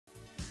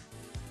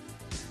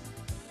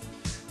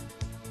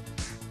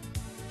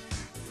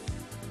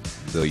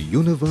The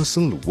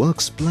Universal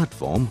Works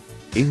platform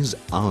is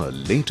our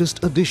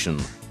latest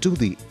addition to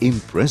the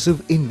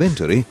impressive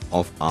inventory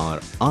of our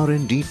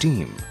R&D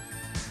team.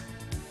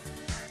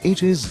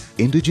 It is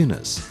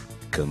indigenous,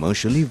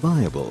 commercially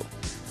viable,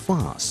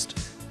 fast,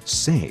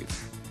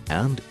 safe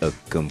and a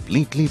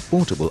completely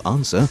portable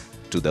answer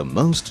to the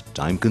most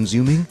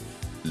time-consuming,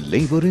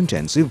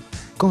 labor-intensive,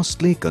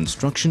 costly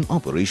construction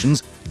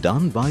operations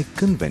done by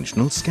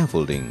conventional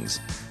scaffoldings.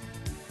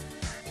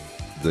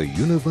 The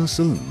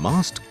Universal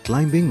Mast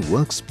Climbing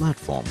Works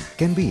platform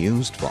can be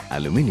used for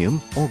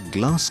aluminium or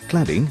glass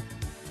cladding,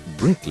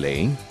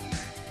 bricklaying,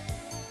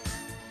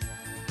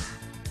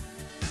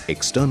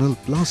 external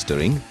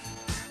plastering,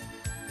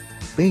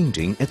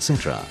 painting,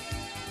 etc.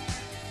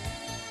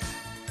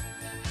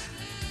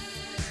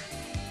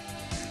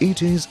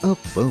 It is a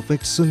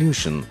perfect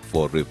solution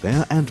for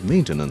repair and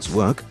maintenance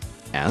work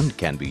and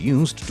can be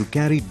used to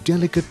carry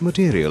delicate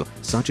material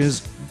such as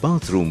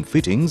bathroom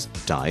fittings,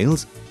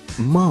 tiles,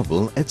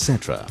 marble,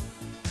 etc.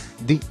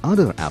 The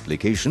other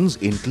applications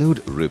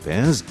include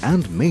repairs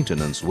and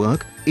maintenance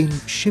work in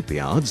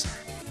shipyards,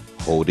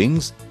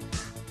 hoardings,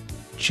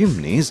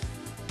 chimneys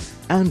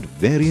and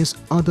various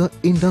other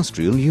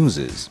industrial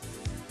uses.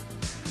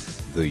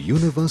 The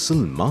Universal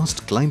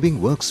Mast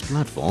Climbing Works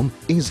platform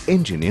is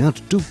engineered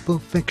to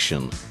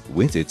perfection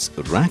with its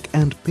rack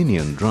and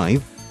pinion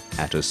drive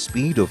at a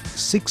speed of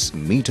 6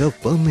 meters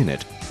per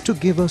minute to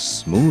give a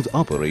smooth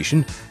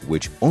operation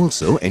which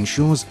also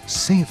ensures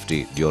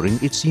safety during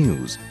its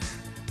use.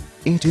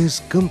 It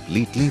is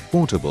completely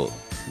portable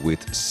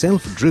with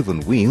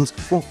self-driven wheels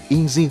for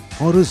easy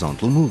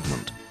horizontal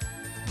movement.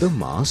 The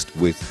mast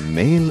with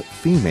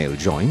male-female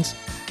joints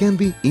can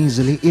be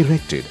easily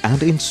erected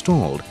and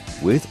installed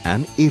with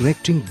an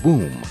erecting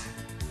boom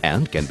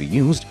and can be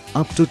used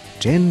up to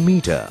 10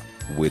 meters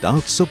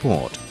without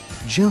support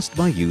just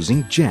by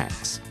using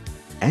jacks.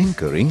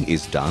 Anchoring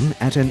is done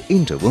at an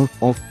interval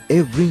of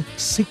every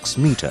 6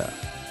 meters.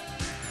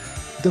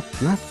 The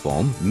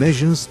platform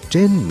measures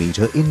 10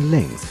 meters in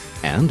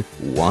length and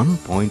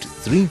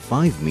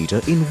 1.35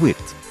 meters in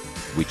width,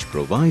 which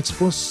provides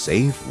for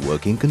safe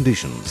working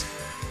conditions.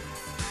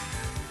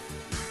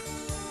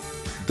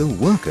 The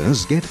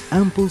workers get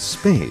ample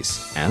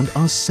space and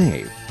are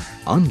safe,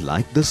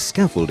 unlike the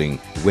scaffolding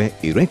where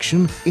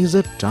erection is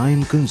a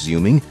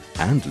time-consuming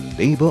and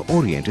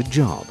labor-oriented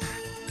job.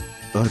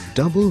 A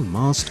double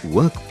mast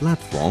work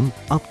platform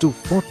up to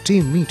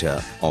 40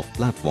 meters of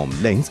platform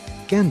length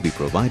can be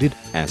provided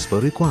as per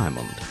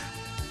requirement.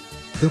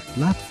 The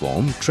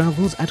platform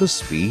travels at a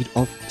speed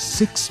of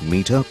 6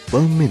 meters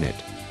per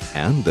minute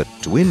and the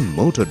twin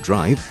motor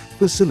drive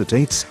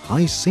facilitates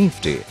high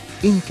safety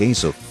in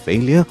case of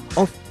failure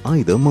of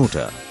either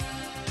motor.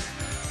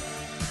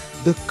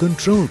 The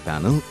control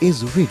panel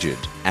is rigid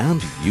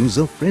and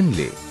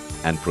user-friendly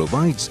and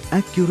provides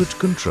accurate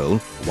control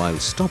while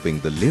stopping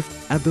the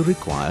lift at the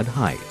required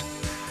height.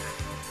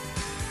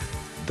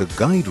 The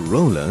guide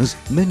rollers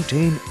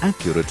maintain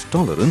accurate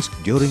tolerance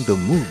during the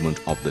movement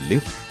of the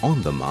lift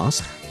on the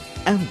mast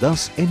and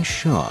thus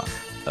ensure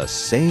a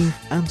safe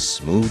and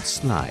smooth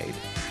slide.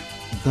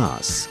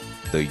 Thus,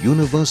 the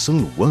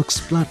Universal Works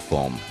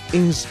platform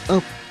is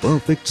a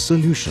perfect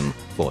solution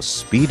for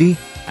speedy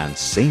and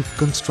safe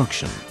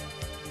construction.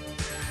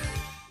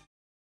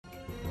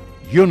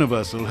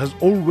 Universal has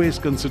always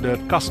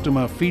considered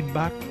customer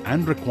feedback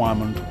and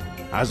requirement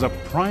as a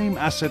prime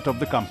asset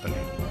of the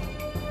company,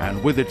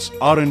 and with its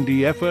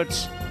R&D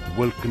efforts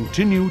will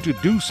continue to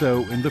do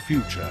so in the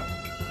future.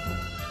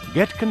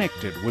 Get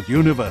connected with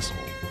Universal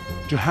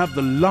to have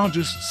the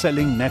largest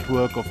selling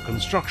network of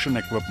construction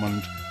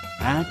equipment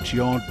at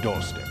your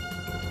doorstep.